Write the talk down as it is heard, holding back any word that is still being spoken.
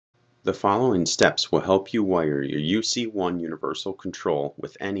The following steps will help you wire your UC1 universal control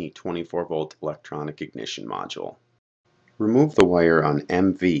with any 24-volt electronic ignition module. Remove the wire on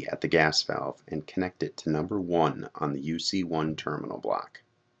MV at the gas valve and connect it to number 1 on the UC1 terminal block.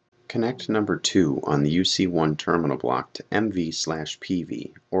 Connect number 2 on the UC1 terminal block to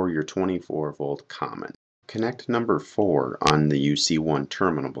MV/PV or your 24-volt common. Connect number 4 on the UC1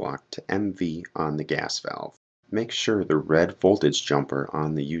 terminal block to MV on the gas valve. Make sure the red voltage jumper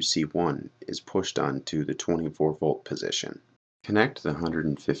on the UC1 is pushed onto the 24-volt position. Connect the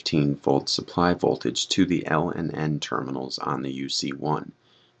 115-volt supply voltage to the L and N terminals on the UC1.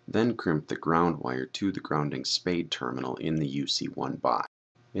 Then crimp the ground wire to the grounding spade terminal in the UC1 box.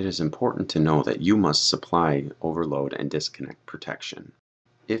 It is important to know that you must supply overload and disconnect protection.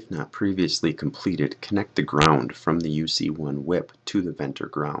 If not previously completed, connect the ground from the UC1 whip to the venter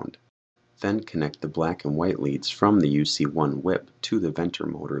ground. Then connect the black and white leads from the UC1 whip to the venter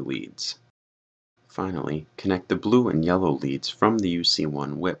motor leads. Finally, connect the blue and yellow leads from the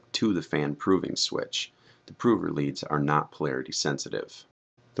UC1 whip to the fan proving switch. The prover leads are not polarity sensitive.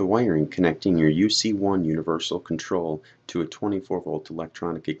 The wiring connecting your UC1 universal control to a 24-volt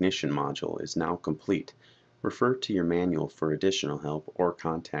electronic ignition module is now complete. Refer to your manual for additional help or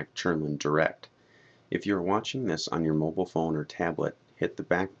contact Churlin direct. If you are watching this on your mobile phone or tablet, hit the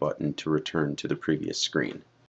back button to return to the previous screen.